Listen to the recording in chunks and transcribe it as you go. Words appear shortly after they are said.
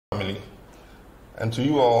and to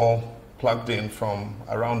you all plugged in from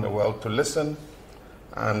around the world to listen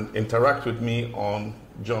and interact with me on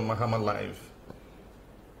John Mahama Live.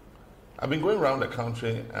 I've been going around the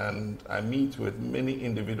country and I meet with many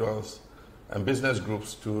individuals and business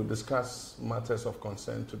groups to discuss matters of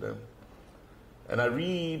concern to them. And I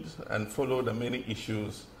read and follow the many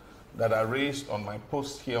issues that are raised on my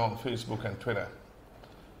posts here on Facebook and Twitter.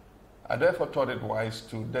 I therefore thought it wise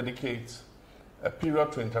to dedicate a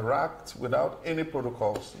period to interact without any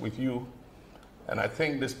protocols with you, and I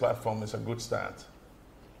think this platform is a good start.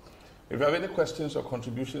 If you have any questions or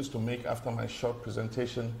contributions to make after my short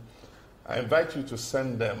presentation, I invite you to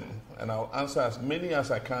send them, and I'll answer as many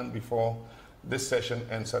as I can before this session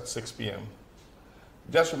ends at 6 p.m.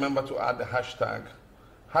 Just remember to add the hashtag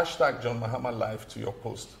John Mahama Live to your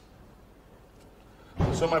post.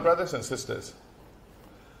 So my brothers and sisters,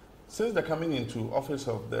 since the coming into office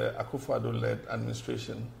of the Akufo-Addo-led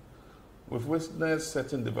administration, we've witnessed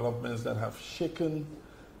certain developments that have shaken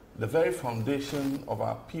the very foundation of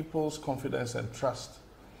our people's confidence and trust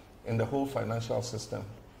in the whole financial system.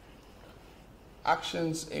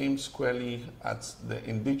 Actions aimed squarely at the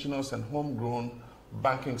indigenous and homegrown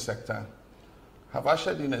banking sector have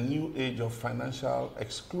ushered in a new age of financial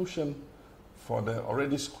exclusion for the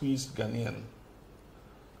already squeezed Ghanaian.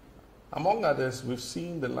 Among others, we've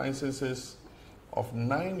seen the licenses of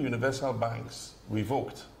 9 universal banks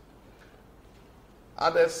revoked.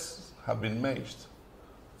 Others have been merged.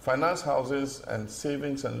 Finance houses and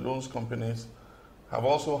savings and loans companies have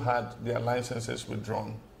also had their licenses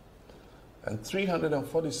withdrawn. And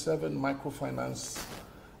 347 microfinance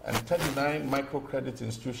and 39 microcredit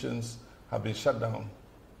institutions have been shut down.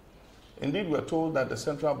 Indeed, we're told that the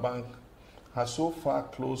central bank has so far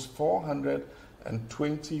closed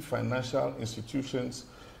 420 financial institutions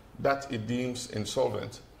that it deems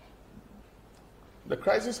insolvent. The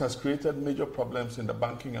crisis has created major problems in the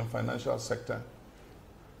banking and financial sector,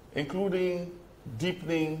 including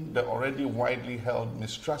deepening the already widely held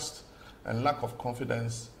mistrust and lack of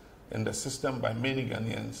confidence in the system by many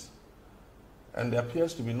Ghanaians, and there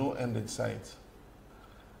appears to be no end in sight.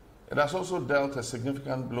 It has also dealt a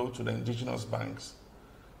significant blow to the indigenous banks,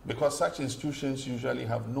 because such institutions usually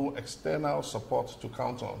have no external support to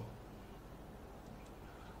count on.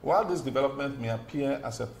 While this development may appear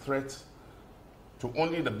as a threat to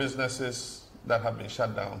only the businesses that have been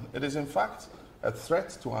shut down, it is in fact a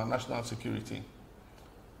threat to our national security.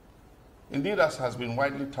 Indeed, as has been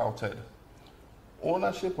widely touted,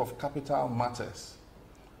 ownership of capital matters.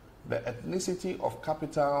 The ethnicity of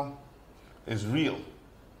capital is real,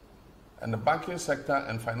 and the banking sector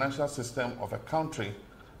and financial system of a country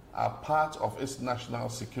are part of its national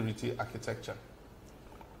security architecture.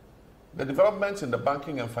 The developments in the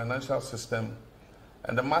banking and financial system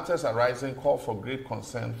and the matters arising call for great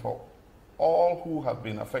concern for all who have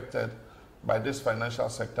been affected by this financial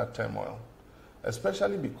sector turmoil,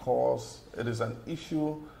 especially because it is an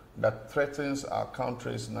issue that threatens our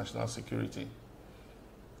country's national security.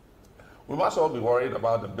 We must all be worried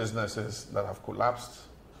about the businesses that have collapsed,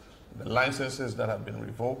 the licenses that have been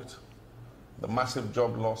revoked, the massive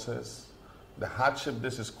job losses, the hardship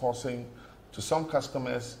this is causing to some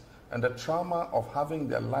customers, and the trauma of having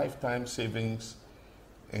their lifetime savings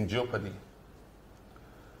in jeopardy.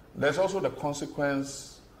 There's also the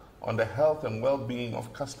consequence on the health and well-being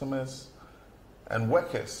of customers and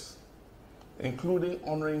workers, including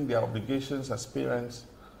honoring their obligations as parents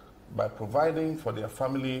by providing for their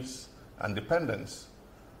families and dependents,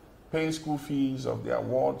 paying school fees of their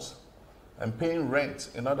wards, and paying rent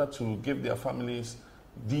in order to give their families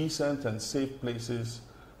decent and safe places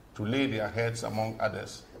to lay their heads, among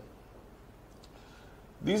others.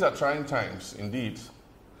 These are trying times, indeed,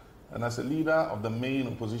 and as a leader of the main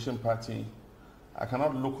opposition party, I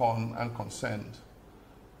cannot look on unconcerned.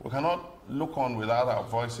 We cannot look on without our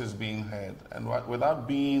voices being heard and without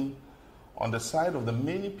being on the side of the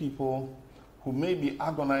many people who may be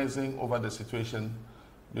agonizing over the situation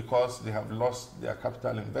because they have lost their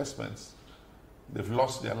capital investments. They've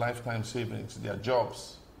lost their lifetime savings, their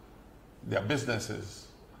jobs, their businesses,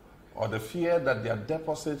 or the fear that their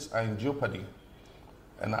deposits are in jeopardy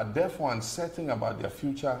and are therefore uncertain about their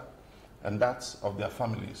future and that of their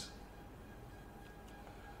families.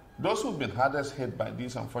 Those who've been hardest hit by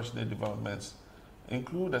these unfortunate developments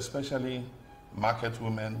include especially market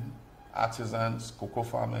women, artisans, cocoa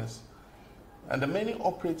farmers, and the many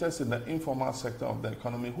operators in the informal sector of the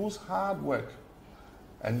economy whose hard work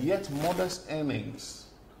and yet modest earnings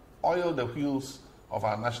oil the wheels of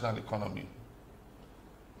our national economy.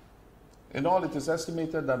 In all, it is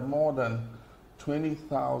estimated that more than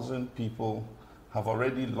 20,000 people have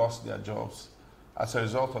already lost their jobs as a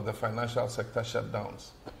result of the financial sector shutdowns.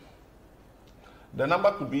 The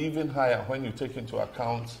number could be even higher when you take into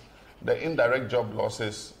account the indirect job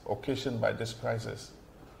losses occasioned by this crisis.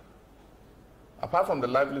 Apart from the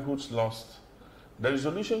livelihoods lost, the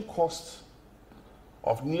resolution cost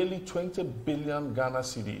of nearly 20 billion Ghana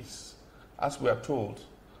cedis, as we are told,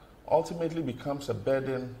 ultimately becomes a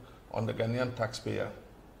burden on the Ghanaian taxpayer.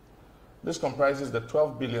 This comprises the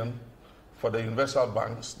 12 billion for the universal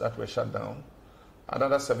banks that were shut down,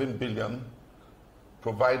 another 7 billion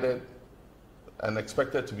provided and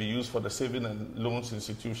expected to be used for the saving and loans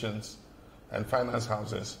institutions and finance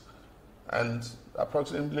houses, and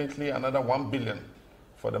approximately another 1 billion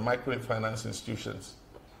for the microfinance institutions.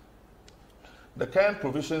 The current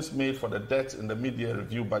provisions made for the debt in the mid-year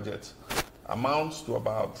review budget amounts to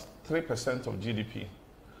about 3% of GDP,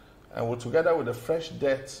 and will, together with the fresh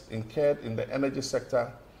debt incurred in the energy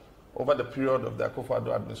sector over the period of the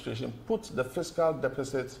Akufo-Addo administration, put the fiscal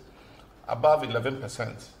deficit above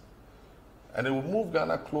 11%. And it will move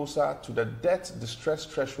Ghana closer to the debt distress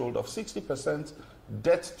threshold of 60%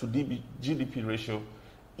 debt to GDP ratio,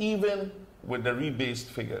 even with the rebased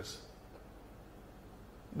figures.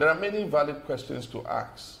 There are many valid questions to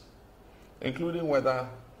ask, including whether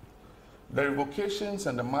the revocations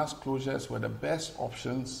and the mass closures were the best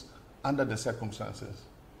options under the circumstances,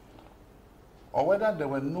 or whether there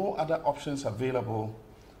were no other options available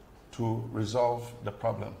to resolve the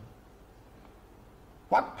problem.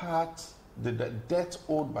 What part did the debt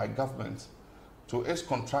owed by government to its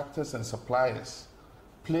contractors and suppliers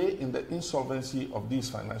play in the insolvency of these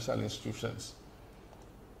financial institutions?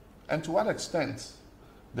 And to what extent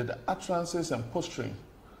did the utterances and posturing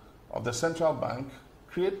of the central bank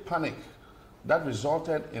create panic that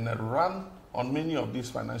resulted in a run on many of these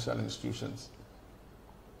financial institutions?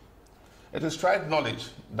 It is tried knowledge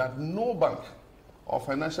that no bank or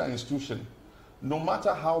financial institution, no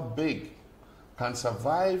matter how big, can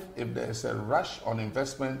survive if there is a rush on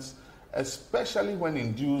investments, especially when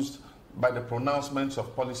induced by the pronouncements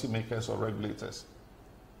of policymakers or regulators.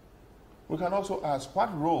 We can also ask,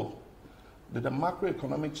 what role did the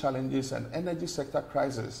macroeconomic challenges and energy sector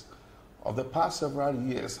crisis of the past several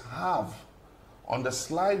years have on the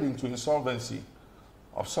slide into insolvency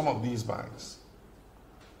of some of these banks?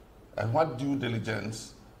 And what due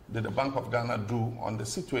diligence did the Bank of Ghana do on the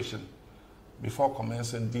situation before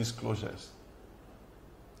commencing these closures?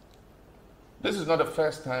 This is not the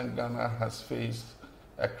first time Ghana has faced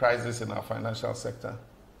a crisis in our financial sector.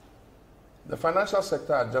 The Financial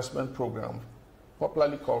Sector Adjustment Program,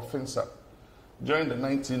 popularly called FinSAP, during the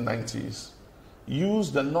 1990s,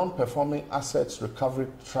 used the Non-Performing Assets Recovery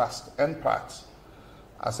Trust, NPAT,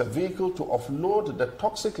 as a vehicle to offload the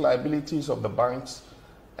toxic liabilities of the banks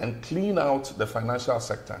and clean out the financial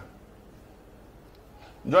sector.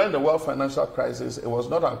 During the world financial crisis, it was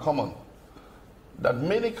not uncommon that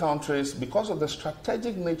many countries, because of the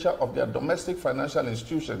strategic nature of their domestic financial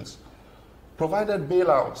institutions, provided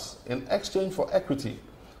bailouts in exchange for equity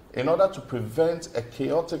in order to prevent a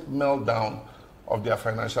chaotic meltdown of their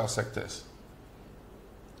financial sectors.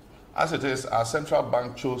 As it is, our central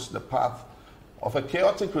bank chose the path of a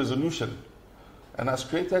chaotic resolution and has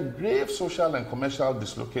created grave social and commercial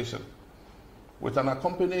dislocation, with an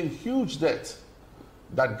accompanying huge debt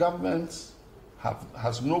that governments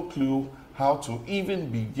has no clue how to even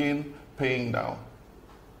begin paying down.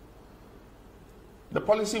 The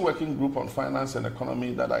Policy Working Group on Finance and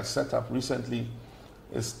Economy that I set up recently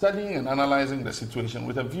is studying and analyzing the situation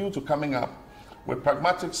with a view to coming up with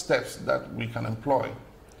pragmatic steps that we can employ,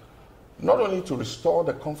 not only to restore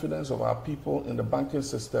the confidence of our people in the banking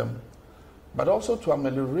system, but also to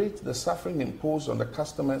ameliorate the suffering imposed on the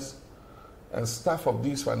customers and staff of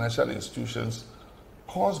these financial institutions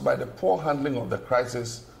caused by the poor handling of the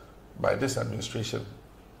crisis by this administration.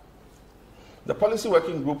 The Policy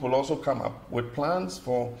Working Group will also come up with plans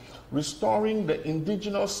for restoring the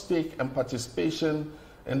indigenous stake and participation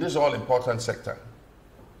in this all-important sector.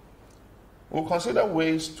 We'll consider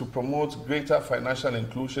ways to promote greater financial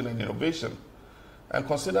inclusion and innovation, and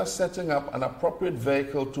consider setting up an appropriate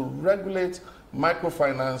vehicle to regulate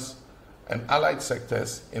microfinance and allied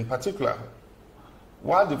sectors in particular,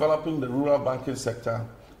 while developing the rural banking sector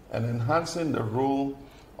and enhancing the role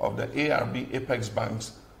of the ARB Apex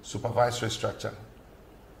Bank's supervisory structure.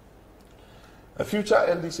 A future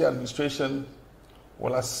NDC administration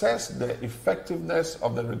will assess the effectiveness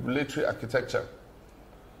of the regulatory architecture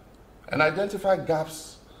and identify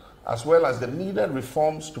gaps as well as the needed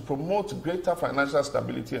reforms to promote greater financial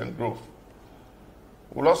stability and growth.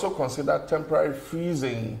 We'll also consider temporary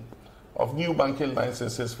freezing of new banking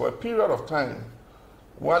licenses for a period of time,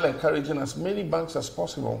 while encouraging as many banks as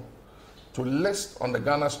possible to list on the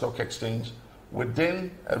Ghana Stock Exchange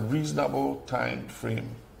within a reasonable time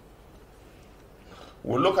frame.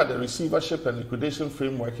 We'll look at the receivership and liquidation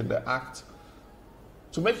framework in the Act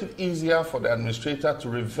to make it easier for the administrator to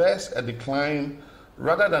reverse a decline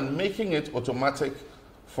rather than making it automatic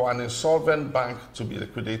for an insolvent bank to be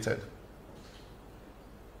liquidated.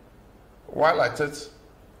 While at it,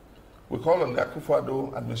 we call on the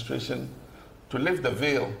Akufo-Addo administration to lift the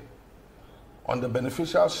veil on the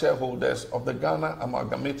beneficial shareholders of the Ghana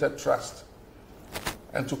Amalgamated Trust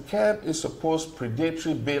and to curb its supposed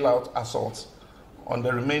predatory bailout assaults on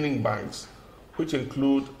the remaining banks, which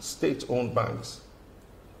include state-owned banks.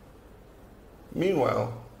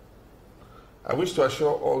 Meanwhile, I wish to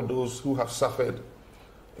assure all those who have suffered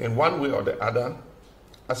in one way or the other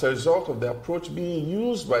as a result of the approach being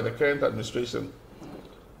used by the current administration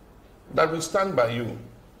that we stand by you,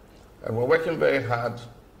 and we're working very hard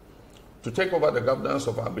to take over the governance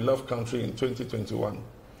of our beloved country in 2021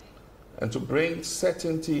 and to bring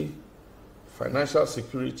certainty, financial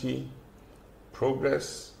security,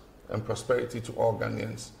 progress, and prosperity to all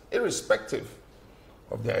Ghanaians, irrespective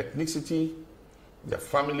of their ethnicity, their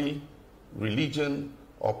family, religion,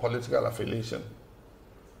 or political affiliation.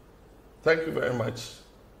 Thank you very much.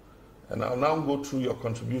 And I'll now go through your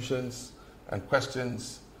contributions and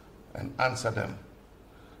questions and answer them.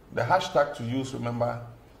 The hashtag to use, remember,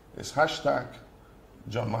 is hashtag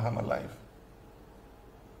John Mahama Live.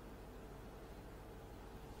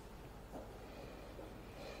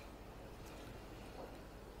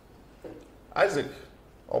 Isaac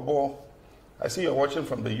Obo, I see you're watching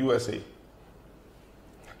from the USA.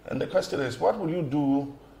 And the question is, what will you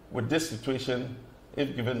do with this situation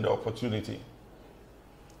if given the opportunity?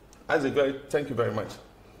 Isaac, thank you very much.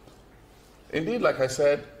 Indeed, like I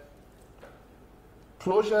said,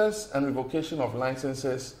 closures and revocation of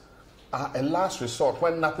licenses are a last resort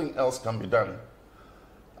when nothing else can be done.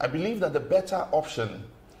 I believe that the better option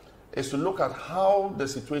is to look at how the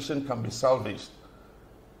situation can be salvaged.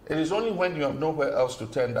 It is only when you have nowhere else to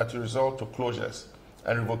turn that you resort to closures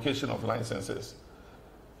and revocation of licenses.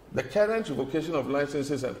 The current revocation of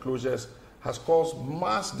licenses and closures has caused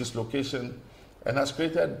mass dislocation and has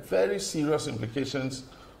created very serious implications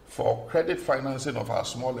for credit financing of our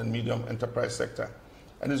small and medium enterprise sector.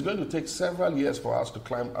 And it's going to take several years for us to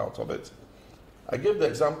climb out of it. I gave the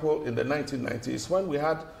example in the 1990s when we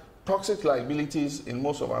had toxic liabilities in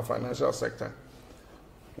most of our financial sector.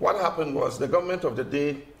 What happened was the government of the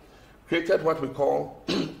day created what we call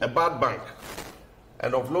a bad bank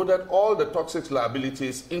and offloaded all the toxic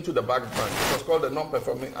liabilities into the bad bank. It was called the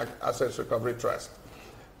Non-Performing Assets Recovery Trust.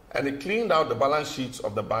 And it cleaned out the balance sheets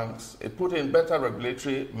of the banks. It put in better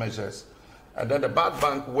regulatory measures. And then the bad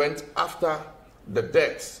bank went after the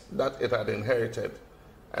debts that it had inherited.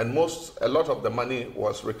 And a lot of the money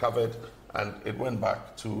was recovered and it went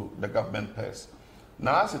back to the government purse.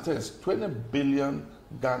 Now, as it is, 20 billion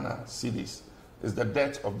Ghana cedis is the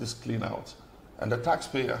debt of this clean out. And the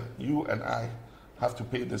taxpayer, you and I, have to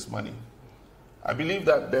pay this money. I believe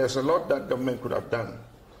that there's a lot that government could have done.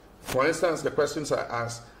 For instance, the questions I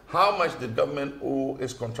asked, how much did government owe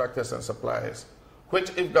its contractors and suppliers?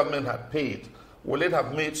 Which, if government had paid, will it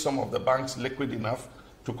have made some of the banks liquid enough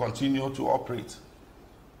to continue to operate?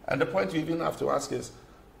 And the point you even have to ask is,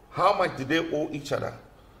 how much did they owe each other?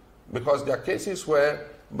 Because there are cases where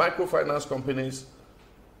microfinance companies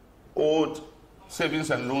owed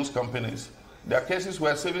savings and loans companies. There are cases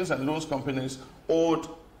where savings and loans companies owed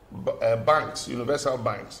banks, universal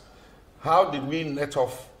banks. How did we net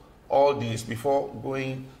off all these before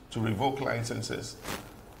going to revoke licenses?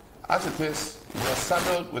 As it is, we are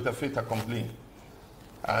saddled with a fait accompli.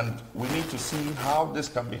 And we need to see how this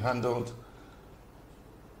can be handled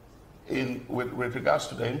with regards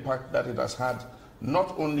to the impact that it has had,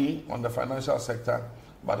 not only on the financial sector,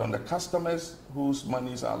 but on the customers whose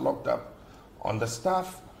monies are locked up, on the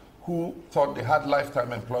staff who thought they had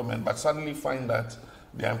lifetime employment, but suddenly find that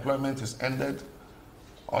their employment is ended,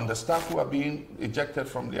 on the staff who are being ejected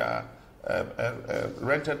from their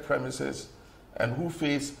rented premises, and who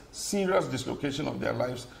face serious dislocation of their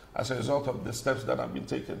lives as a result of the steps that have been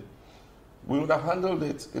taken. We would have handled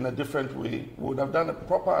it in a different way. We would have done a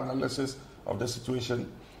proper analysis of the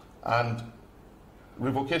situation, and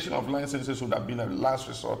revocation of licenses would have been a last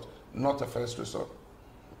resort, not a first resort.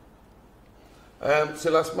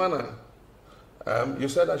 Silas Mana, you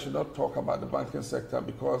said I should not talk about the banking sector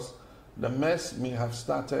because the mess may have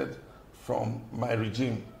started from my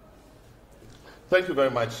regime. Thank you very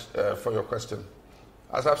much for your question.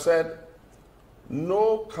 As I've said,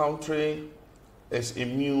 no country is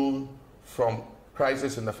immune from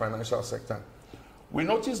crisis in the financial sector. We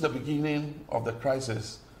noticed the beginning of the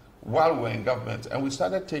crisis while we're in government, and we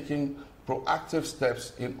started taking proactive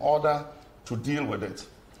steps in order to deal with it.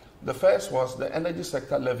 The first was the Energy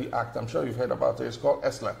Sector Levy Act. I'm sure you've heard about it. It's called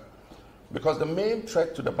ESLA. Because the main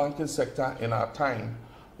threat to the banking sector in our time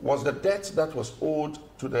was the debt that was owed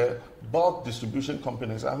to the bulk distribution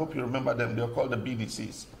companies. I hope you remember them. They were called the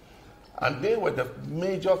BDCs. And they were the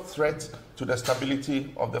major threat to the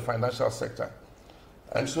stability of the financial sector.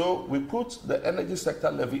 And so we put the Energy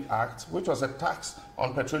Sector Levy Act, which was a tax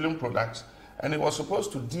on petroleum products, and it was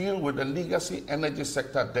supposed to deal with the legacy energy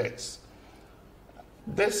sector debts.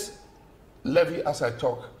 This levy, as I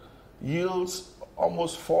talk, yields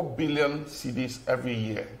almost 4 billion cedis every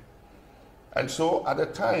year. And so at the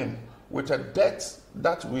time, with a debt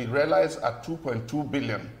that we realized at 2.2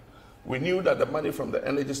 billion, we knew that the money from the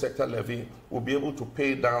energy sector levy would be able to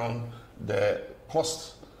pay down the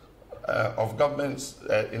cost of government's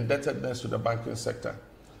indebtedness to the banking sector.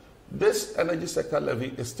 This energy sector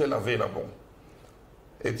levy is still available.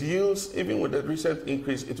 It yields, even with the recent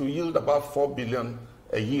increase, it will yield about 4 billion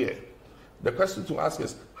a year. The question to ask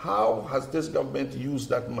is, how has this government used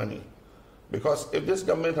that money? Because if this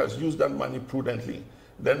government has used that money prudently,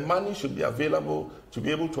 then money should be available to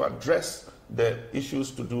be able to address the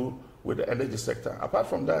issues to do with the energy sector. Apart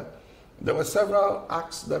from that, there were several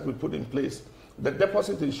acts that we put in place. The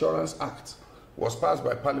Deposit Insurance Act was passed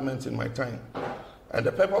by Parliament in my time. And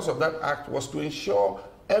the purpose of that act was to ensure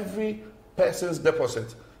every person's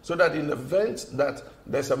deposit, so that in the event that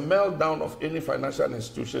there's a meltdown of any financial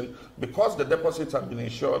institution, because the deposits have been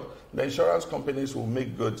insured, the insurance companies will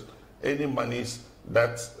make good any monies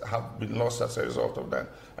that have been lost as a result of that.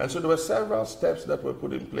 And so there were several steps that were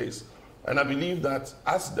put in place. And I believe that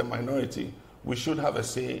as the minority, we should have a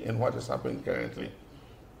say in what is happening currently.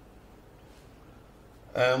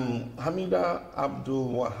 Hamida Abdul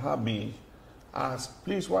Wahabi asked,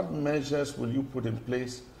 please, what measures will you put in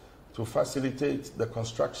place to facilitate the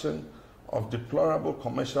construction of deplorable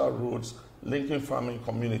commercial roads linking farming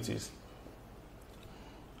communities?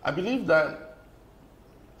 I believe that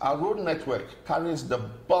our road network carries the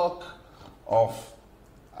bulk of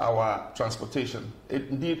our transportation. It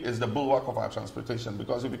indeed is the bulwark of our transportation,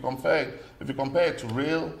 because if you compare it to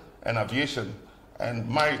rail and aviation and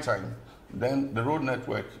maritime, then the road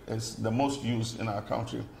network is the most used in our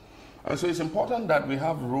country. And so it's important that we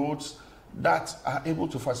have roads that are able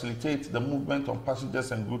to facilitate the movement of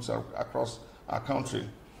passengers and goods across our country.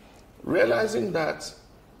 Realizing that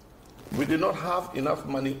we did not have enough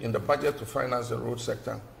money in the budget to finance the road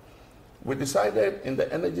sector, we decided in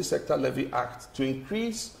the Energy Sector Levy Act to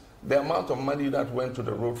increase the amount of money that went to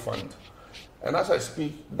the road fund. And as I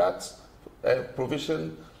speak, that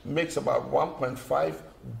provision makes about 1.5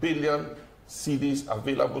 billion cedis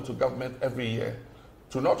available to government every year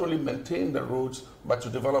to not only maintain the roads, but to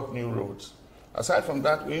develop new roads. Aside from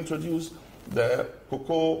that, we introduced the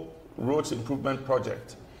Cocoa Roads Improvement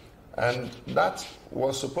Project. And that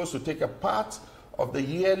was supposed to take a part of the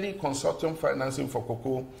yearly consortium financing for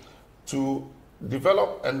cocoa to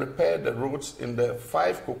develop and repair the roads in the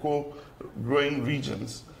 5 cocoa growing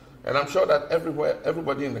regions. And I'm sure that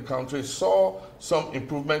everybody in the country saw some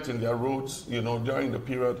improvement in their roads, during the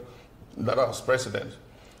period that I was president.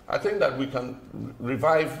 I think that we can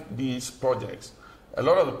revive these projects. A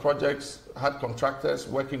lot of the projects had contractors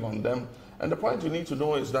working on them. And the point you need to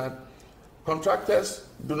know is that contractors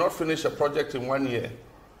do not finish a project in 1 year.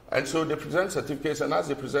 And so they present certificates, and as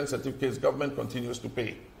they present certificates, government continues to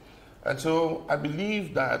pay. And so I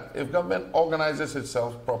believe that if government organizes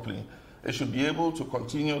itself properly, it should be able to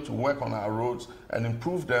continue to work on our roads and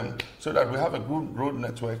improve them so that we have a good road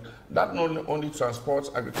network that not only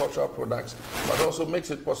transports agricultural products, but also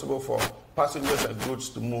makes it possible for passengers and goods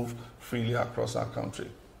to move freely across our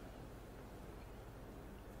country.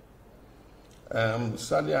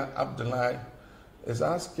 Sadia Abdullahi is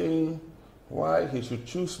asking why he should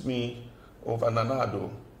choose me over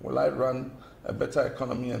Nanado. Will I run a better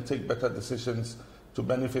economy and take better decisions to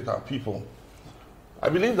benefit our people? I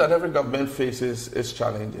believe that every government faces its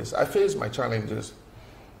challenges. I faced my challenges.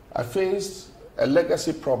 I faced a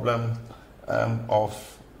legacy problem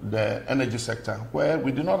of the energy sector where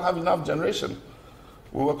we do not have enough generation.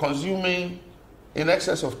 We were consuming in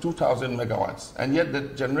excess of 2,000 megawatts, and yet the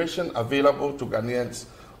generation available to Ghanaians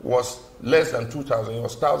was less than 2,000. It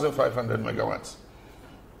was 1,500 megawatts.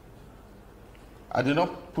 I did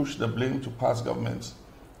not push the blame to past governments.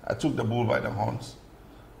 I took the bull by the horns.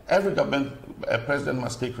 Every government president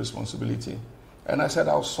must take responsibility. And I said,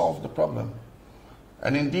 I'll solve the problem.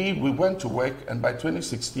 And indeed, we went to work, and by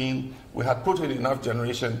 2016, we had put in enough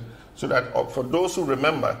generation so that, for those who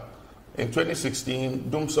remember, in 2016,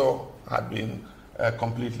 Dumso had been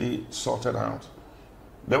completely sorted out.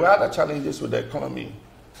 There were other challenges with the economy,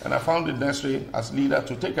 and I found it necessary as leader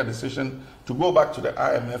to take a decision to go back to the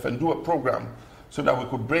IMF and do a program so that we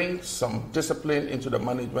could bring some discipline into the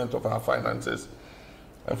management of our finances.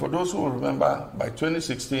 And for those who will remember, by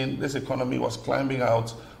 2016, this economy was climbing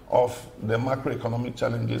out of the macroeconomic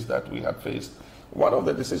challenges that we had faced. One of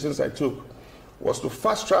the decisions I took was to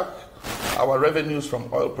fast-track our revenues from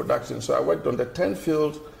oil production. So I worked on the 10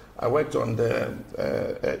 field, I worked on the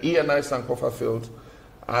ENI Sankofa field,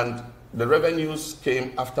 and the revenues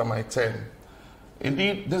came after my term.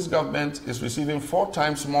 Indeed, this government is receiving 4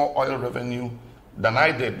 times more oil revenue than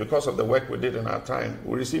I did because of the work we did in our time.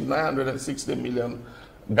 We received 960 million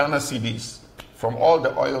Ghana cedis from all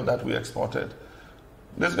the oil that we exported.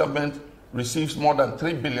 This government receives more than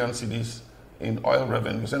 3 billion cedis in oil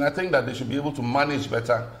revenues, and I think that they should be able to manage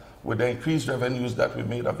better with the increased revenues that we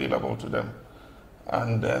made available to them.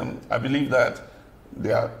 And I believe that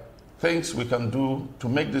there are things we can do to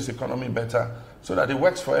make this economy better so that it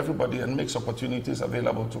works for everybody and makes opportunities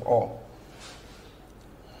available to all.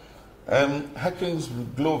 Hawkins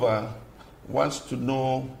Glover wants to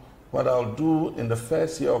know what I'll do in the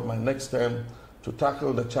first year of my next term to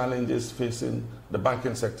tackle the challenges facing the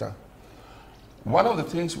banking sector. One of the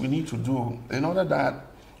things we need to do in order that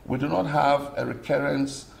we do not have a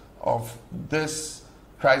recurrence of this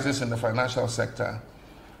crisis in the financial sector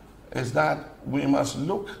is that we must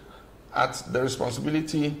look at the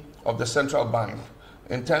responsibility of the central bank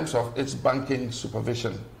in terms of its banking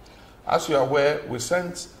supervision. As you are aware, we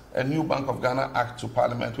sent a new Bank of Ghana Act to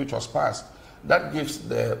Parliament, which was passed. That gives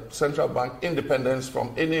the central bank independence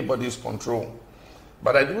from anybody's control.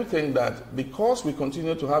 But I do think that because we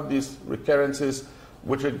continue to have these recurrences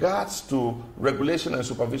with regards to regulation and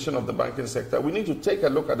supervision of the banking sector, we need to take a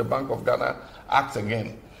look at the Bank of Ghana Act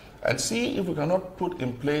again and see if we cannot put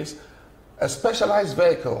in place a specialized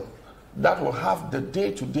vehicle that will have the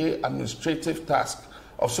day-to-day administrative task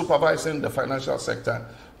of supervising the financial sector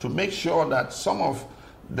to make sure that some of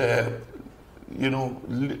the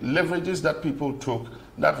leverages that people took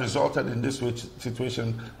that resulted in this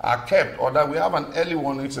situation are kept, or that we have an early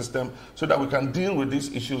warning system so that we can deal with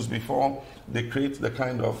these issues before they create the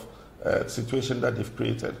kind of situation that they've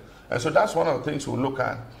created. And so that's one of the things we'll look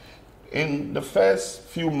at. In the first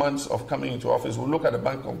few months of coming into office, we'll look at the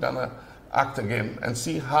Bank of Ghana Act again and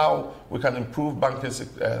see how we can improve banking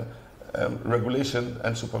regulation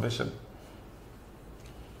and supervision.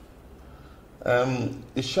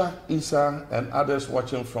 Ishak Isa and others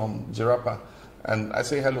watching from Jirapa, and I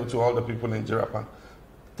say hello to all the people in Jirapa.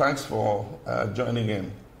 Thanks for joining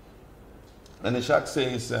in. And Ishak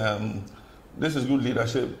says, this is good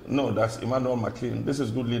leadership. No, that's Emmanuel McLean. This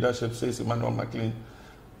is good leadership, says Emmanuel McLean.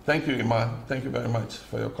 Thank you, Iman. Thank you very much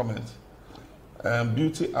for your comment.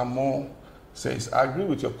 Beauty Amor says, I agree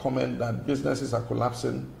with your comment that businesses are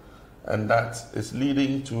collapsing and that is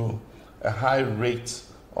leading to a high rate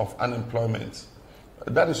of unemployment.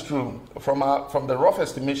 That is true. From the rough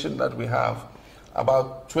estimation that we have,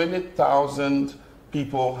 about 20,000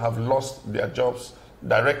 people have lost their jobs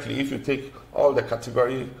directly if you take all the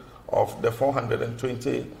category of the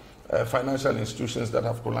 420 financial institutions that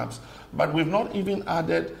have collapsed. But we've not even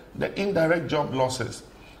added the indirect job losses,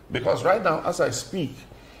 because right now, as I speak,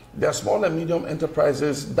 there are small and medium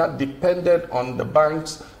enterprises that depended on the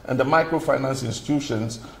banks and the microfinance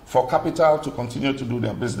institutions for capital to continue to do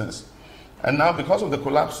their business. And now, because of the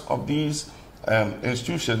collapse of these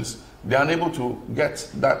institutions, they are unable to get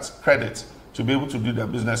that credit to be able to do their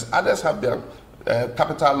business. Others have their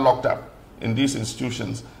capital locked up in these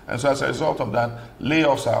institutions. And so as a result of that,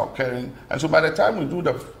 layoffs are occurring. And so by the time we do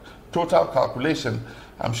the total calculation,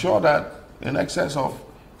 I'm sure that in excess of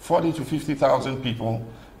 40 to 50,000 people,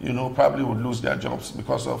 probably would lose their jobs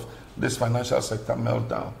because of this financial sector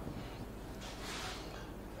meltdown.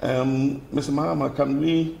 Mr. Mahama, can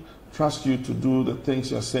we trust you to do the things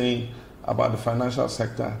you're saying about the financial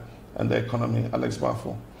sector and the economy? Alex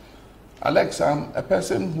Bafo. Alex, I'm a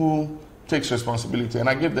person who takes responsibility, and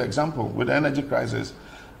I give the example with the energy crisis.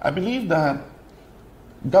 I believe that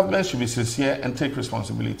government should be sincere and take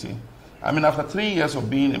responsibility. I mean, after 3 years of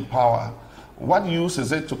being in power, what use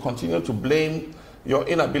is it to continue to blame your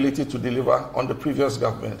inability to deliver on the previous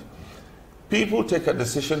government? People take a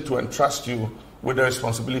decision to entrust you with the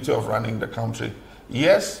responsibility of running the country.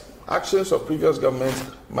 Yes, actions of previous governments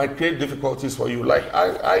might create difficulties for you, like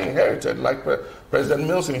I inherited, like President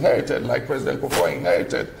Mills inherited, like President Kufuor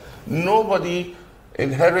inherited. Nobody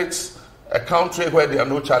inherits a country where there are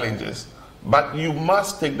no challenges, but you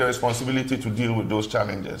must take the responsibility to deal with those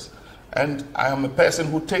challenges. And I am a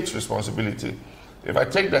person who takes responsibility. If I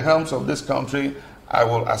take the helms of this country, I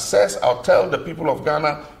will assess, I'll tell the people of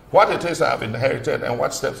Ghana what it is I have inherited and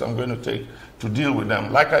what steps I'm going to take to deal with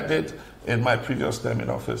them, like I did in my previous term in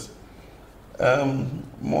office.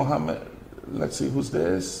 Mohammed, let's see who's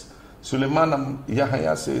this. Suleiman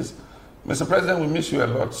Yahya says, Mr. President, we miss you a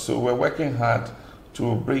lot, so we're working hard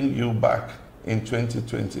to bring you back in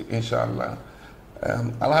 2020, inshallah.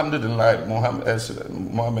 Alhamdulillah,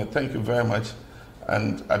 Mohammed, thank you very much.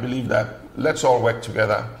 And I believe that let's all work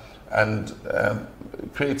together and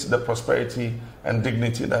create the prosperity and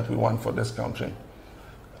dignity that we want for this country.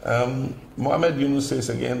 Mohammed Yunus says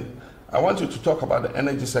again, I want you to talk about the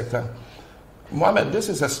energy sector. Mohammed, this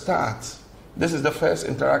is a start. This is the first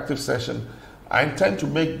interactive session. I intend to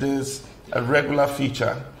make this a regular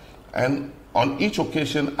feature, and on each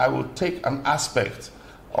occasion I will take an aspect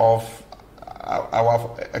of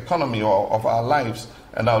our economy or of our lives,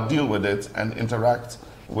 and I'll deal with it and interact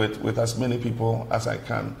with as many people as I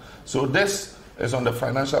can. So this is on the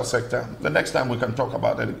financial sector. The next time we can talk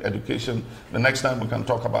about education. The next time we can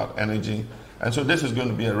talk about energy. And so this is going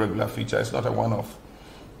to be a regular feature. It's not a one-off.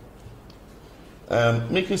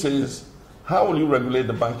 Mickey says, how will you regulate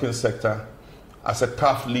the banking sector as a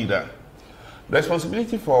tough leader? The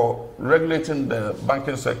responsibility for regulating the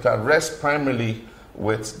banking sector rests primarily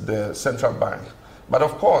with the central bank. But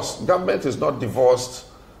of course, government is not divorced,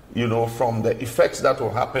 from the effects that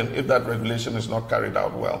will happen if that regulation is not carried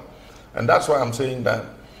out well. And that's why I'm saying that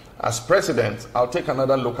as president, I'll take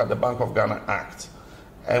another look at the Bank of Ghana Act,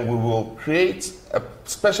 and we will create a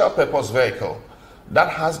special purpose vehicle that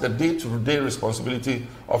has the day-to-day responsibility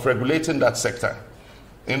of regulating that sector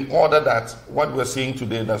in order that what we're seeing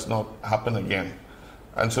today does not happen again.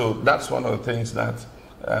 And so that's one of the things that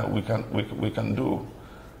we can do.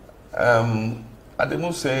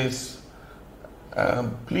 Ademu says,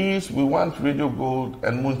 please, we want Radio Gold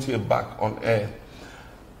and Muntie back on air.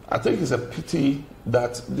 I think it's a pity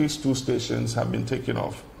that these two stations have been taken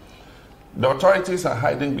off. The authorities are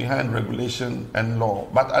hiding behind regulation and law,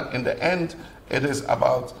 but in the end, it is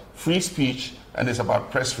about free speech and it's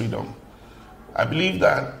about press freedom. I believe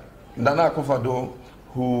that Nana Akufo-Addo,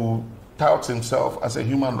 who touts himself as a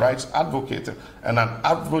human rights advocate and an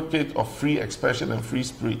advocate of free expression and free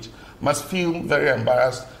speech, must feel very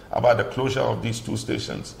embarrassed about the closure of these two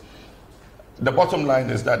stations. The bottom line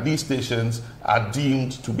is that these stations are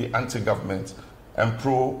deemed to be anti-government and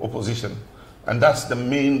pro-opposition, and that's the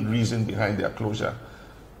main reason behind their closure.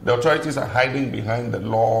 The authorities are hiding behind the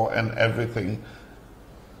law and everything.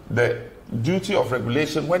 The duty of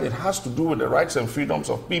regulation, when it has to do with the rights and freedoms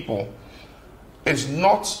of people, is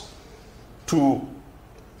not to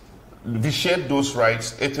vitiate those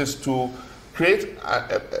rights. It is to create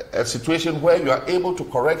a situation where you are able to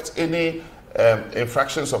correct any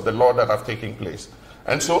infractions of the law that have taken place.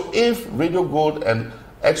 And so if Radio Gold and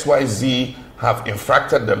XYZ have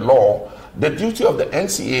infracted the law, the duty of the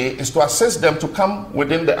NCA is to assist them to come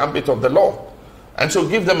within the ambit of the law. And so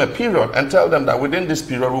give them a period and tell them that within this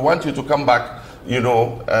period, we want you to come back,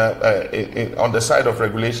 on the side of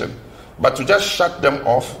regulation. But to just shut them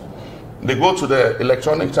off, they go to the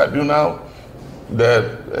electronic tribunal,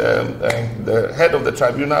 the head of the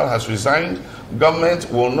tribunal has resigned. Government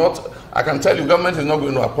will not, I can tell you, government is not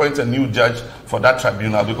going to appoint a new judge for that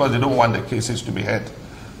tribunal because they don't want the cases to be heard.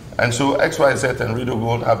 And so XYZ and Radio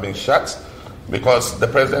Gold have been shut because the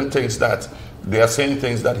president thinks that they are saying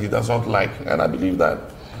things that he does not like. And I believe that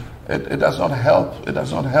it does not help. It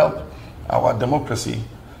does not help our democracy.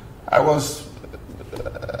 I was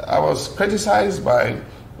criticized by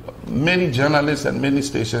many journalists and many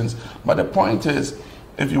stations, but the point is,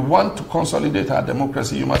 if you want to consolidate our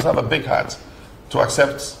democracy, you must have a big heart to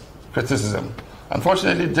accept criticism.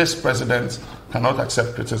 Unfortunately, this president cannot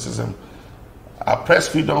accept criticism. Our press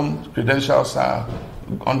freedom credentials are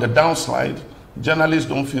on the downslide. Journalists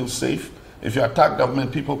don't feel safe. If you attack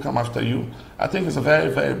government, people come after you. I think it's a very,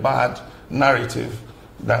 very bad narrative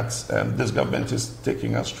that this government is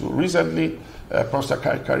taking us through. Recently, Professor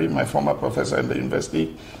Karim, my former professor in the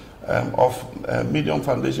University of Medium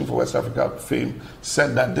Foundation for West Africa fame,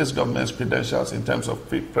 said that this government's credentials in terms of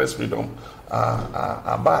press freedom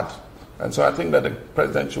are bad. And so I think that the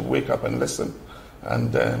president should wake up and listen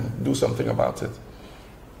and do something about it.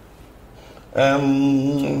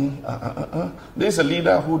 There's a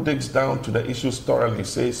leader who digs down to the issues thoroughly,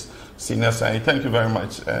 says Senior Said. Thank you very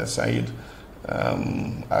much, Said.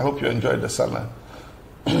 I hope you enjoyed the salah.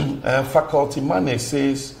 Faculty Mane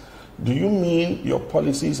says, do you mean your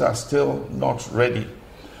policies are still not ready?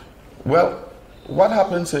 Well, what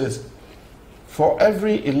happens is, for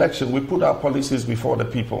every election, we put our policies before the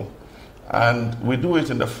people. And we do it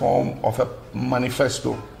in the form of a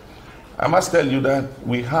manifesto. I must tell you that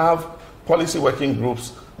we have policy working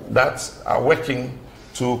groups that are working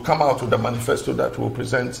to come out with a manifesto that we'll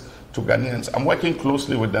present to Ghanaians. I'm working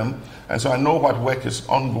closely with them, and so I know what work is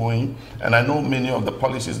ongoing, and I know many of the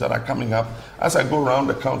policies that are coming up. As I go around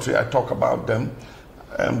the country, I talk about them.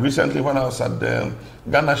 Recently, when I was at the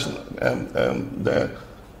Ghana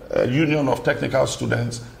Union of Technical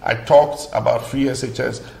Students, I talked about free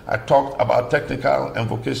SHS, I talked about technical and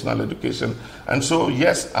vocational education. And so,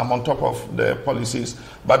 yes, I'm on top of the policies,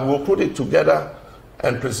 but we'll put it together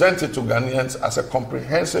and present it to Ghanaians as a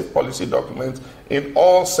comprehensive policy document in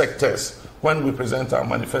all sectors when we present our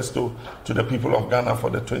manifesto to the people of Ghana for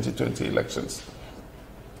the 2020 elections.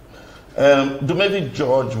 Dumedi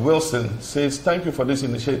George Wilson says, thank you for this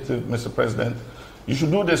initiative, Mr. President. You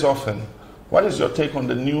should do this often. What is your take on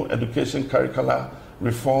the new education curricular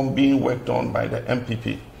reform being worked on by the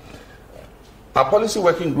MPP? Our policy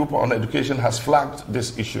working group on education has flagged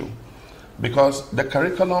this issue because the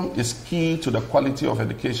curriculum is key to the quality of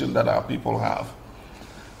education that our people have.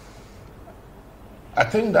 I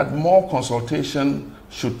think that more consultation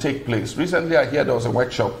should take place. Recently, I heard there was a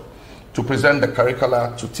workshop to present the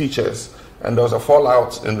curricula to teachers, and there was a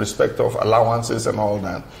fallout in respect of allowances and all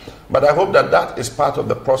that. But I hope that that is part of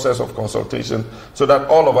the process of consultation so that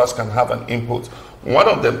all of us can have an input. One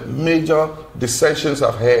of the major dissensions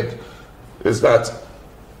I've heard is that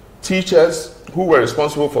teachers who were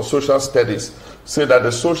responsible for social studies say that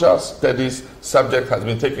the social studies subject has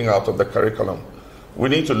been taken out of the curriculum. We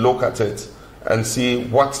need to look at it and see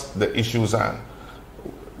what the issues are.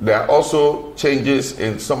 There are also changes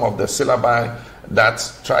in some of the syllabi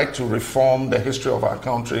that try to reform the history of our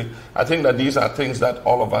country. I think that these are things that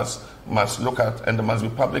all of us must look at, and there must be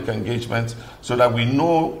public engagement so that we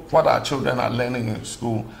know what our children are learning in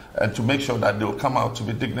school and to make sure that they'll come out to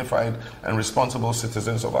be dignified and responsible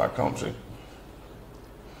citizens of our country.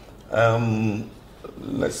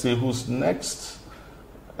 Let's see who's next.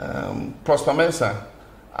 Prosper Mensah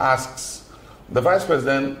asks, the Vice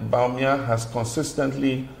President Baumia has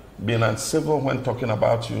consistently been uncivil when talking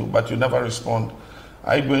about you, but you never respond.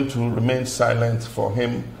 Are you going to remain silent for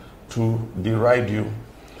him to deride you?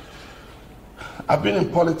 I've been in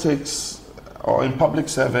politics or in public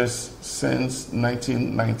service since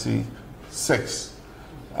 1996,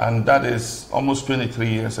 and that is almost 23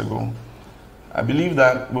 years ago. I believe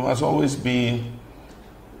that we must always be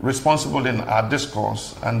responsible in our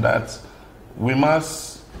discourse and that we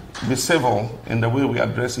must be civil in the way we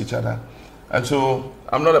address each other. And so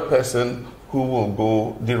I'm not a person who will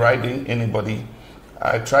go deriding anybody.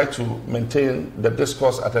 I try to maintain the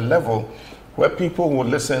discourse at a level where people will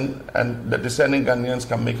listen and the discerning Ghanaians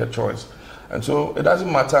can make a choice. And so it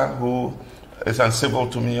doesn't matter who is uncivil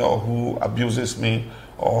to me or who abuses me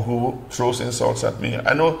or who throws insults at me.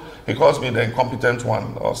 I know he calls me the incompetent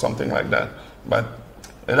one or something like that, but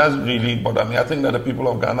it doesn't really bother me. I think that the people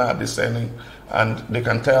of Ghana are discerning and they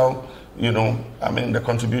can tell, you know, I mean, the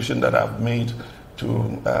contribution that I've made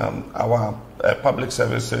to our public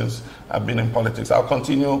service since I've been in politics. I'll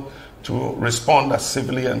continue to respond as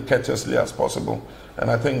civilly and courteously as possible.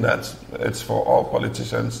 And I think that it's for all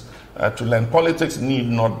politicians to learn. Politics need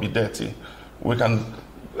not be dirty. We can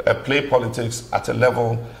play politics at a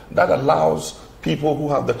level that allows people who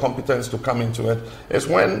have the competence to come into it. It's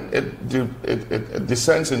when it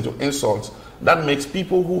descends into insults that makes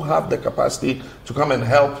people who have the capacity to come and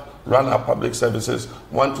help run our public services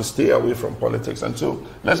want to stay away from politics. And so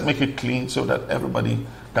let's make it clean so that everybody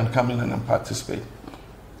can come in and participate.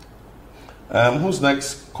 Who's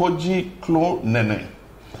next? Koji Klo Nene.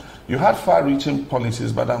 You had far-reaching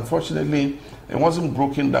policies, but unfortunately, it wasn't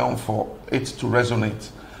broken down for it to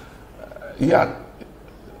resonate. Yeah,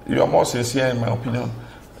 you are more sincere in my opinion.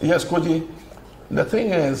 Yes, Koji, the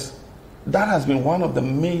thing is, that has been one of the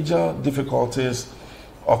major difficulties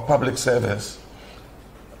of public service.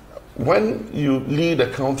 When you lead a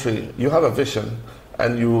country, you have a vision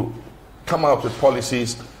and you come out with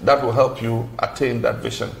policies that will help you attain that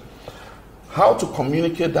vision. How to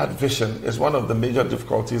communicate that vision is one of the major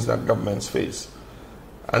difficulties that governments face.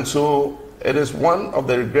 And so it is one of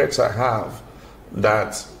the regrets I have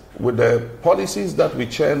that with the policies that we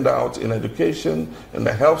churned out in education, in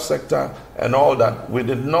the health sector, and all that, we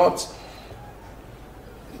did not,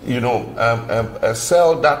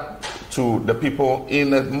 sell that to the people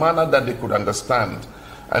in a manner that they could understand.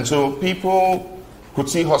 And so people could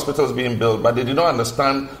see hospitals being built, but they did not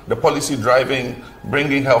understand the policy driving,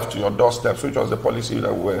 bringing health to your doorsteps, which was the policy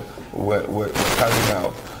that we're carrying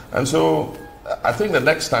out. And so I think the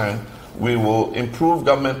next time we will improve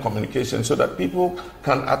government communication so that people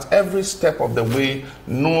can, at every step of the way,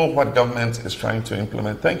 know what government is trying to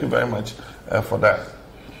implement. Thank you very much for that.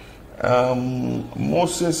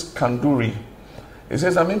 Moses Kanduri. He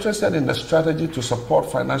says, I'm interested in the strategy to support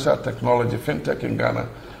financial technology, fintech in Ghana,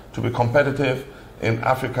 to be competitive in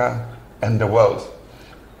Africa and the world.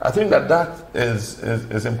 I think that that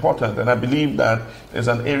is important, and I believe that is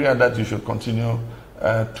an area that you should continue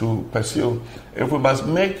to pursue. If we must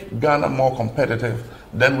make Ghana more competitive,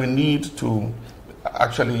 then we need to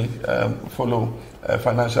actually follow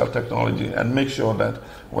financial technology and make sure that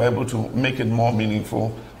we're able to make it more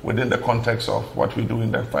meaningful within the context of what we do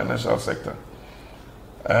in the financial sector.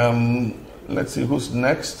 Let's see who's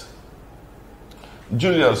next.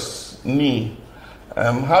 Julius Nee,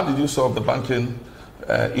 how did you solve the banking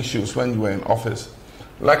issues when you were in office?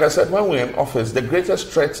 Like I said, when we were in office, the greatest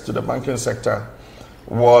threat to the banking sector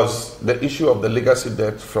was the issue of the legacy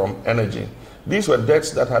debt from energy. These were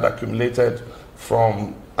debts that had accumulated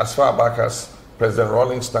from as far back as President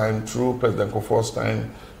Rawlings' time through President Kufuor's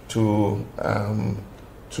time to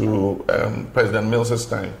President Mills's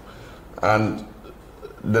time. And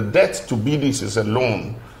the debt to BDCs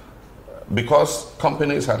alone, because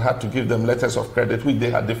companies had to give them letters of credit which they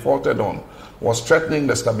had defaulted on, was threatening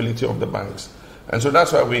the stability of the banks. And so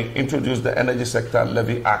that's why we introduced the Energy Sector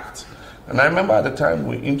Levy Act. And I remember at the time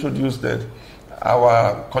we introduced it,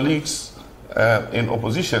 our colleagues in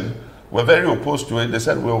opposition were very opposed to it. They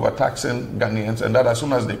said we're overtaxing Ghanaians, and that as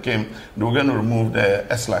soon as they came, they were going to remove the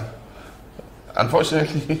ESLA.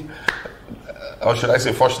 Unfortunately, or should I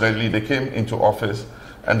say fortunately, they came into office,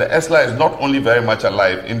 and the ESLA is not only very much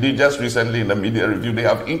alive, indeed just recently in the media review, they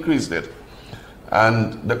have increased it.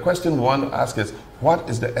 And the question we want to ask is, what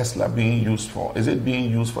is the ESLA being used for? Is it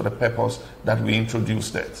being used for the purpose that we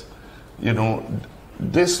introduced it? You know,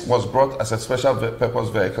 this was brought as a special purpose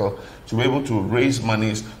vehicle to be able to raise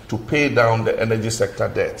monies to pay down the energy sector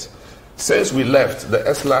debt. Since we left, the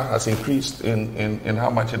ESLA has increased in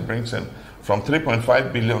how much it brings in, from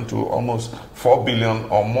 3.5 billion to almost 4 billion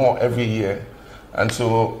or more every year. And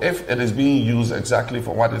so if it is being used exactly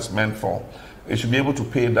for what it's meant for, it should be able to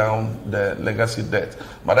pay down the legacy debt.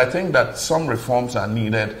 But I think that some reforms are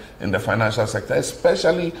needed in the financial sector,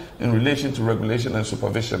 especially in relation to regulation and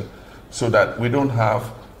supervision, so that we don't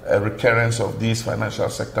have a recurrence of these financial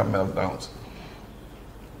sector meltdowns.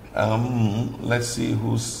 Let's see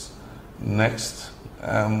who's next.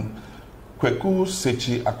 Kweku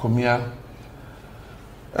Sechi Akomia.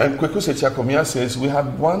 And Kweku Sechi Akomia says, we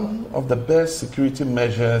had one of the best security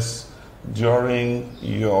measures during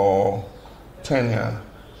your tenure.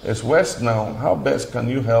 It's West now. How best can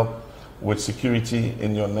you help with security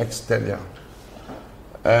in your next tenure?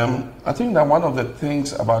 I think that one of the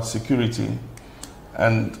things about security,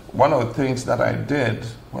 and one of the things that I did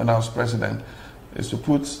when I was president, is to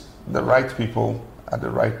put the right people at the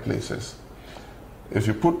right places. If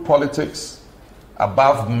you put politics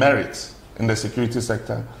above merit in the security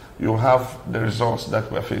sector, you'll have the results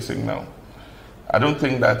that we're facing now. I don't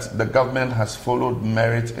think that the government has followed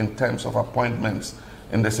merit in terms of appointments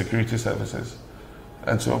in the security services.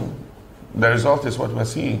 And so the result is what we're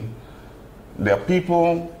seeing. There are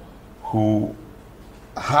people who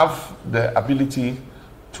have the ability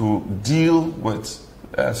to deal with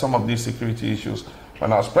some of these security issues.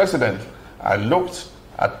 When I was president, I looked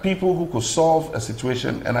at people who could solve a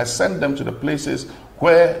situation and I sent them to the places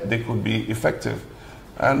where they could be effective.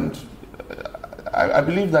 And I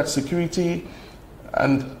believe that security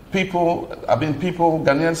and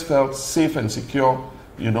Ghanaians felt safe and secure,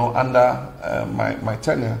 you know, under my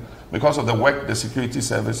tenure because of the work the security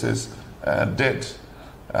services did.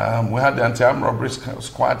 We had the anti-armed robbery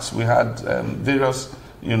squads, we had various,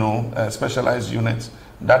 you know, specialized units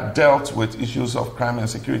that dealt with issues of crime and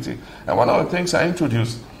security. And one of the things I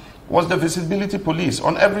introduced was the visibility police.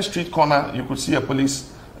 On every street corner, you could see a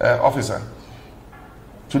police officer.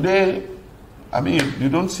 Today, I mean, you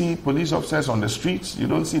don't see police officers on the streets. You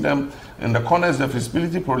don't see them in the corners. The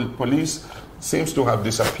visibility police seems to have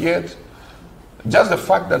disappeared. Just the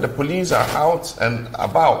fact that the police are out and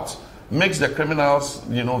about makes the criminals,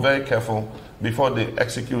 you know, very careful before they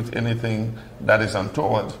execute anything that is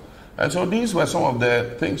untoward. And so these were some of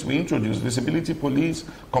the things we introduced: visibility police,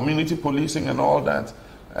 community policing, and all that.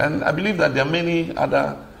 And I believe that there are many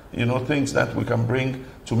other, you know, things that we can bring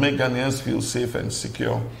to make Ghanaians feel safe and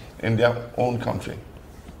secure in their own country.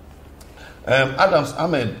 Adams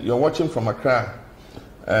Ahmed, you're watching from Accra.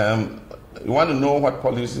 You want to know what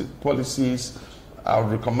policies I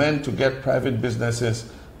would recommend to get private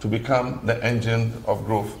businesses to become the engine of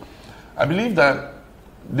growth. I believe that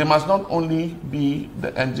they must not only be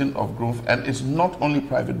the engine of growth, and it's not only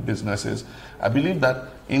private businesses. I believe that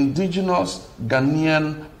indigenous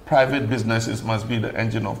Ghanaian private businesses must be the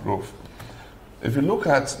engine of growth. If you look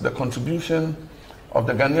at the contribution of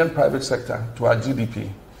the Ghanaian private sector to our GDP,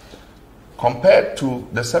 Compared to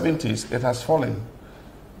the 70s, it has fallen.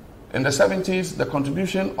 In the 70s, the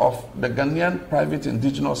contribution of the Ghanaian private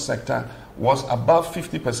indigenous sector was above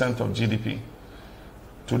 50% of GDP.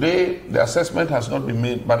 Today, the assessment has not been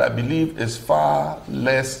made, but I believe it's far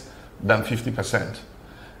less than 50%.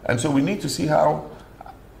 And so we need to see how,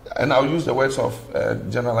 and I'll use the words of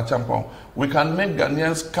General Achampong, we can make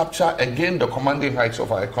Ghanaians capture again the commanding heights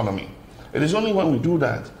of our economy. It is only when we do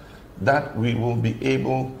that that we will be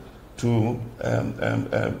able to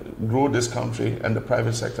grow this country and the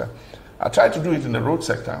private sector. I tried to do it in the road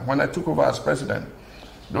sector. When I took over as president,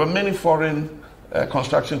 there were many foreign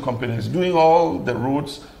construction companies doing all the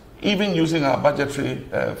roads, even using our budgetary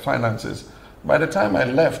finances. By the time I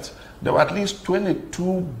left, there were at least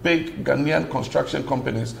 22 big Ghanaian construction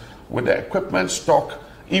companies with the equipment stock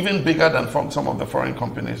even bigger than from some of the foreign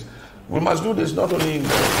companies. We must do this not only in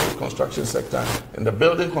the construction sector, in the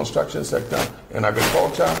building construction sector, in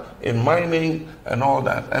agriculture, in mining, and all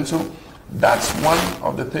that. And so that's one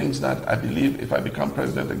of the things that I believe if I become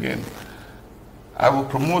president again, I will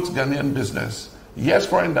promote Ghanaian business. Yes,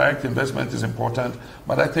 foreign direct investment is important,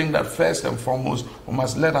 but I think that first and foremost, we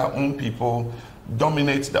must let our own people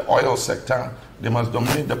dominate the oil sector. They must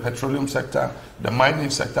dominate the petroleum sector, the mining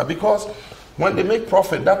sector, because when they make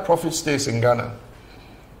profit, that profit stays in Ghana.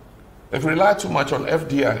 If we rely too much on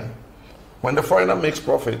FDI, when the foreigner makes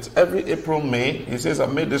profit, every April, May, he says,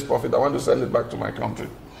 I've made this profit, I want to send it back to my country.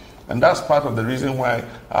 And that's part of the reason why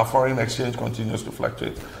our foreign exchange continues to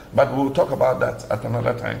fluctuate. But we'll talk about that at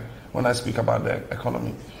another time when I speak about the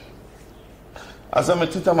economy. As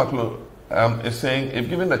Ametita Maklo is saying, if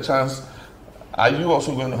given the chance, are you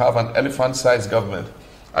also going to have an elephant-sized government?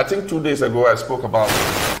 I think 2 days ago I spoke about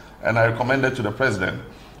it, and I recommended to the president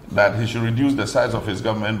that he should reduce the size of his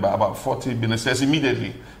government by about 40 ministers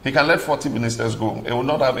immediately. He can let 40 ministers go. It will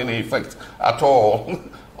not have any effect at all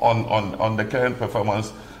on the current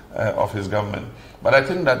performance of his government. But I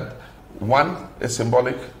think that one is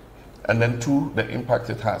symbolic, and then two, the impact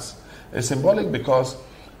it has. It's symbolic because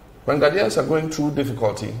when Ghanaians are going through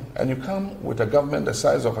difficulty and you come with a government the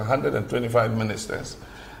size of 125 ministers,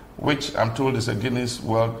 which I'm told is a Guinness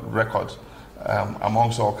World Record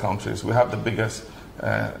amongst all countries, we have the biggest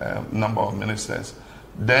number of ministers,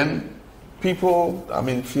 then people,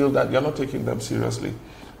 feel that you're not taking them seriously.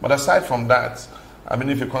 But aside from that,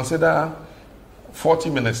 if you consider 40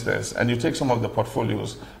 ministers and you take some of the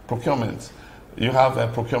portfolios, procurement, you have a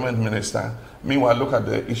procurement minister. Meanwhile, look at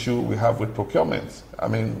the issue we have with procurement.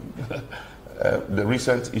 The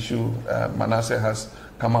recent issue Manasseh has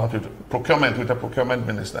come out with procurement with a procurement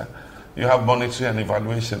minister. You have monetary and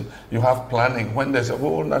evaluation. You have planning. When there's a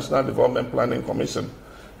whole National Development Planning Commission,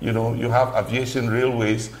 you have aviation,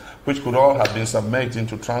 railways, which could all have been submerged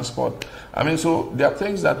into transport. So there are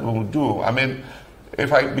things that we will do.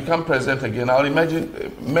 If I become president again, I'll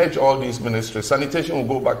merge all these ministries. Sanitation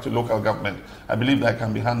will go back to local government. I believe that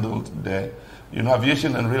can be handled there.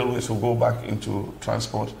 Aviation and railways will go back into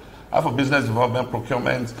transport. For business development,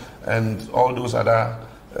 procurement, and all those other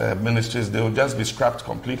ministries, they will just be scrapped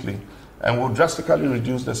completely and will drastically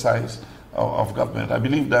reduce the size of government. I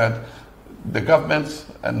believe that the government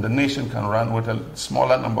and the nation can run with a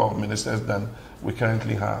smaller number of ministers than we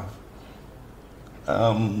currently have.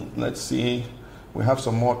 Let's see. We have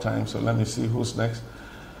some more time, so let me see who's next.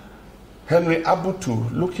 Henry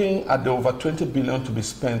Abutu, looking at the over 20 billion to be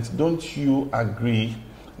spent, don't you agree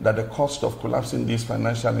that the cost of collapsing these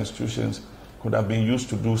financial institutions could have been used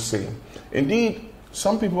to do same? Indeed,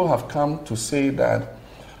 some people have come to say that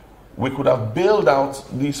we could have bailed out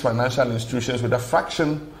these financial institutions with a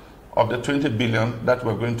fraction of the 20 billion that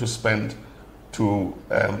we're going to spend to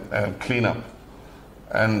clean up.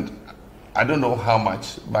 And I don't know how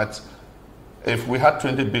much, but if we had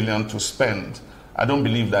 20 billion to spend, I don't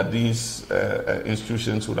believe that these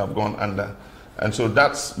institutions would have gone under. And so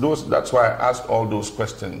that's why I asked all those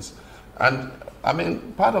questions. And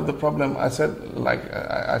part of the problem, I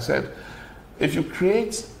said, if you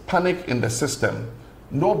create panic in the system,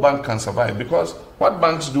 no bank can survive, because what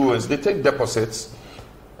banks do is they take deposits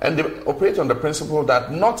and they operate on the principle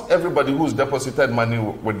that not everybody who's deposited money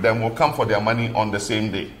with them will come for their money on the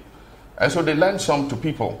same day. And so they lend some to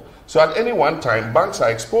people. So at any one time, banks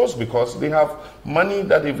are exposed because they have money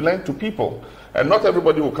that they've lent to people. And not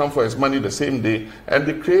everybody will come for his money the same day. And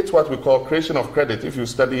they create what we call creation of credit, if you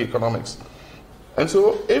study economics. And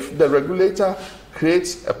so if the regulator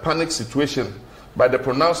creates a panic situation by the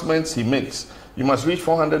pronouncements he makes, you must reach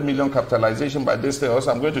 400 million capitalization by this day, or else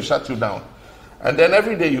I'm going to shut you down. And then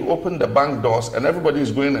every day you open the bank doors and everybody is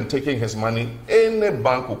going and taking his money, any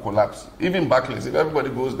bank will collapse. Even Barclays, if everybody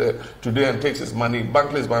goes there today and takes his money,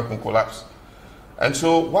 Barclays Bank will collapse. And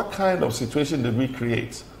so what kind of situation did we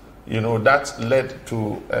create? That led to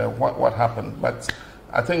what happened. But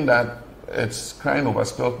I think that it's crying over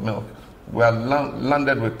spilt milk. We are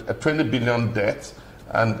landed with a 20 billion debt,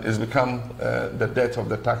 and it's become the debt of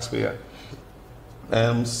the taxpayer.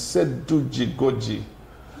 Seduji Goji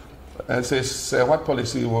says, what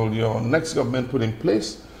policy will your next government put in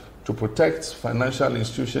place to protect financial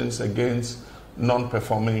institutions against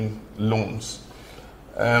non-performing loans?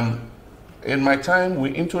 In my time,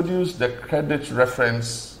 we introduced the Credit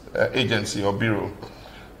Reference Agency or Bureau,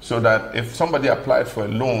 so that if somebody applied for a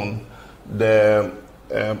loan, the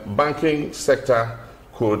banking sector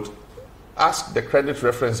could ask the Credit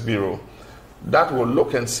Reference Bureau. That will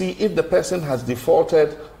look and see if the person has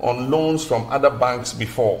defaulted on loans from other banks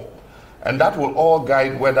before. And that will all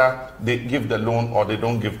guide whether they give the loan or they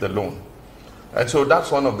don't give the loan. And so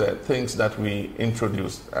that's one of the things that we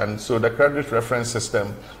introduced. And so the credit reference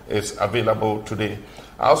system is available today.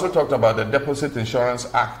 I also talked about the Deposit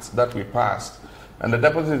Insurance Act that we passed. And the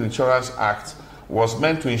Deposit Insurance Act was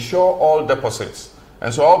meant to insure all deposits.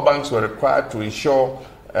 And so all banks were required to insure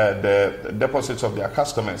the deposits of their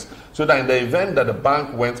customers, so that in the event that the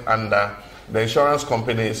bank went under, the insurance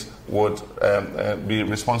companies would be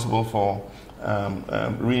responsible for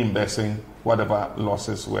reimbursing whatever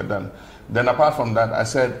losses were done. Then apart from that, I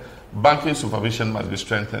said banking supervision must be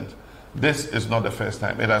strengthened. This is not the first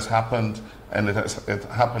time. It has happened, and it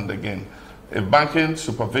happened again. If banking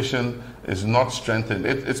supervision is not strengthened,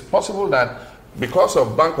 it's possible that because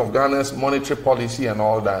of Bank of Ghana's monetary policy and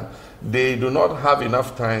all that, they do not have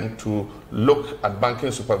enough time to look at banking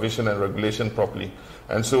supervision and regulation properly.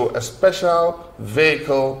 And so a special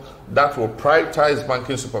vehicle that will prioritize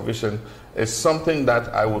banking supervision is something that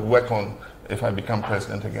I would work on if I become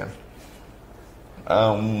president again.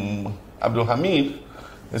 Abdul Hamid,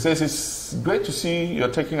 he says, it's great to see you're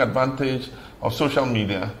taking advantage of social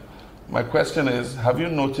media. My question is, have you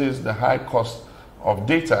noticed the high cost of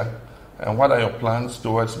data, and what are your plans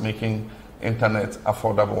towards making internet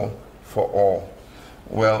affordable for all?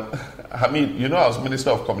 Well, Hamid, I was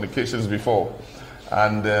Minister of Communications before,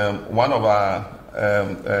 and one of our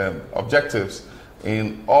objectives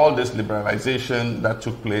in all this liberalization that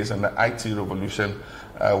took place and the IT revolution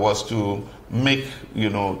was to make,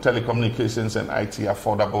 telecommunications and IT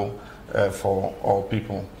affordable for all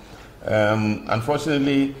people.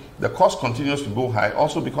 Unfortunately, the cost continues to go high,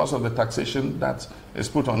 also because of the taxation that is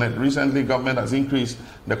put on it. Recently, government has increased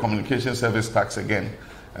the communication service tax again.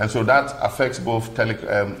 And so that affects both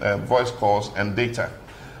voice calls and data.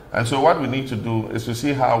 And so what we need to do is to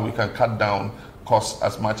see how we can cut down costs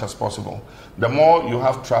as much as possible. The more you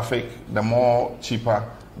have traffic, the more cheaper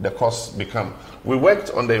the costs become. We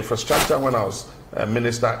worked on the infrastructure when I was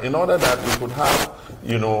minister in order that we could have,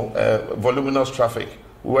 voluminous traffic.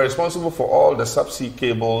 We were responsible for all the subsea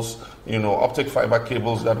cables, optic fiber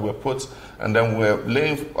cables that were put, and then we're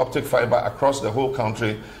laying optic fiber across the whole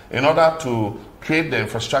country in order to create the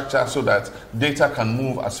infrastructure so that data can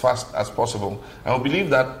move as fast as possible. And we believe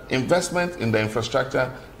that investment in the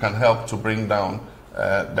infrastructure can help to bring down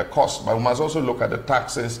the cost. But we must also look at the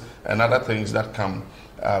taxes and other things that come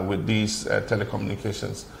with these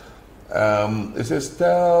telecommunications. It says,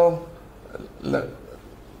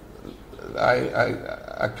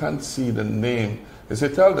 I can't see the name. It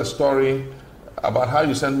says, tell the story about how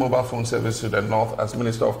you send mobile phone service to the North as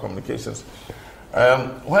Minister of Communications.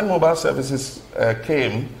 When mobile services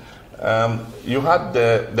came, you had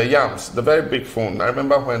the YAMS, the very big phone. I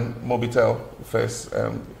remember when Mobitel first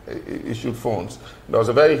issued phones. There was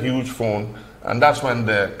a very huge phone, and that's when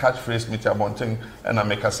the catchphrase Mita Bonting and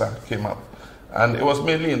Amekasa came up. And it was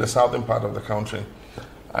mainly in the southern part of the country.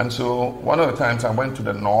 And so one of the times I went to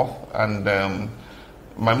the North, and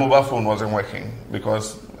my mobile phone wasn't working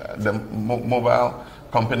because the mobile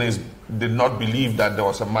companies did not believe that there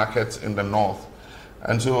was a market in the North.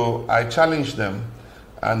 And so I challenged them,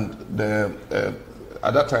 and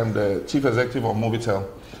at that time the chief executive of Mobitel,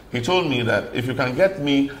 he told me that if you can get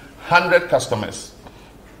me 100 customers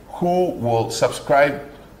who will subscribe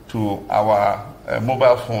to our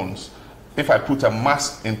mobile phones, if I put a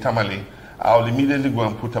mast in Tamale, I'll immediately go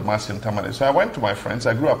and put a mast in Tamale. So I went to my friends,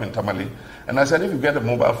 I grew up in Tamale, and I said, if you get a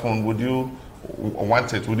mobile phone, would you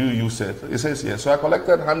want it? Would you use it? He says yes. So I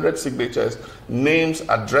collected 100 signatures, names,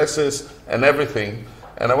 addresses, and everything,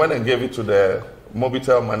 and I went and gave it to the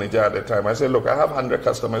Mobitel manager at the time. I said, look, I have 100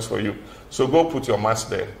 customers for you, so go put your mast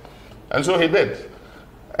there. And so he did.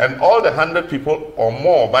 And all the 100 people or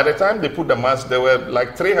more, by the time they put the mast, there were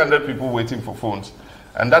like 300 people waiting for phones.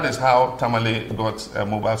 And that is how Tamale got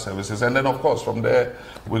mobile services. And then, of course, from there,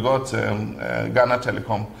 we got Ghana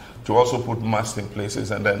Telecom to also put masts in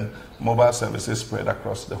places, and then mobile services spread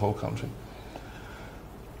across the whole country.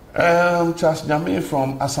 Charles Jame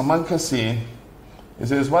from Asamankasi, he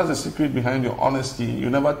says, what's the secret behind your honesty? You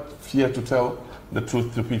never fear to tell the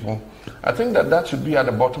truth to people. I think that should be at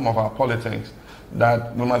the bottom of our politics,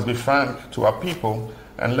 that we must be frank to our people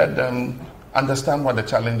and let them understand what the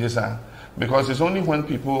challenges are. Because it's only when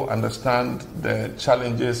people understand the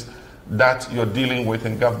challenges that you're dealing with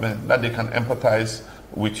in government that they can empathize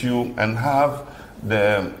with you and have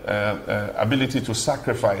the ability to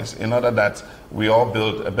sacrifice in order that we all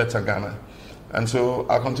build a better Ghana. And so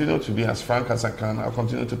I'll continue to be as frank as I can. I'll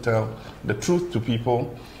continue to tell the truth to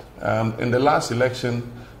people. In the last election,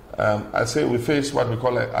 I say we faced what we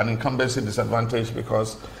call an incumbency disadvantage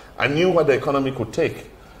because I knew what the economy could take.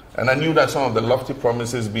 And I knew that some of the lofty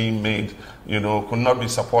promises being made, could not be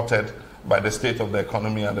supported by the state of the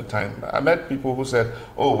economy at the time. I met people who said,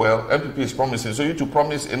 oh, well, MPP is promising, so you to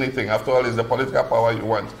promise anything. After all, it's the political power you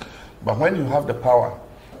want. But when you have the power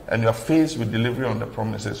and you're faced with delivery on the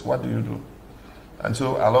promises, what do you do? And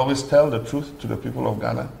so I'll always tell the truth to the people of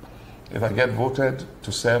Ghana. If I get voted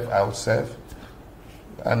to serve, I'll serve.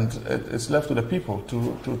 And it's left to the people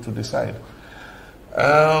to decide.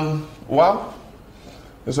 Well,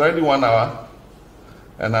 it's already 1 hour,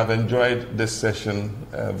 and I've enjoyed this session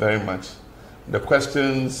very much. The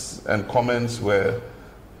questions and comments were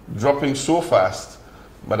dropping so fast,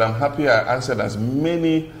 but I'm happy I answered as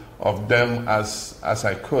many of them as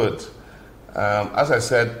I could. As I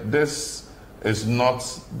said, this is not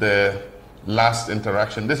the last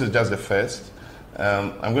interaction. This is just the first.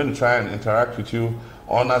 I'm going to try and interact with you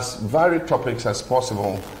on as varied topics as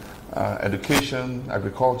possible. Education,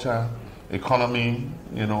 agriculture, economy,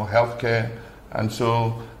 healthcare, and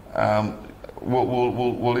so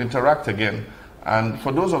we'll interact again. And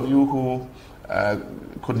for those of you who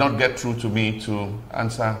could not get through to me to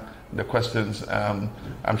answer the questions,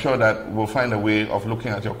 I'm sure that we'll find a way of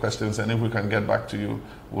looking at your questions, and if we can get back to you,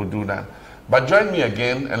 we'll do that. But join me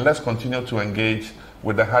again, and let's continue to engage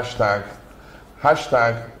with the hashtag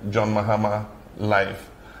John Mahama Live.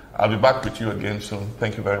 I'll be back with you again soon.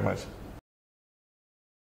 Thank you very much.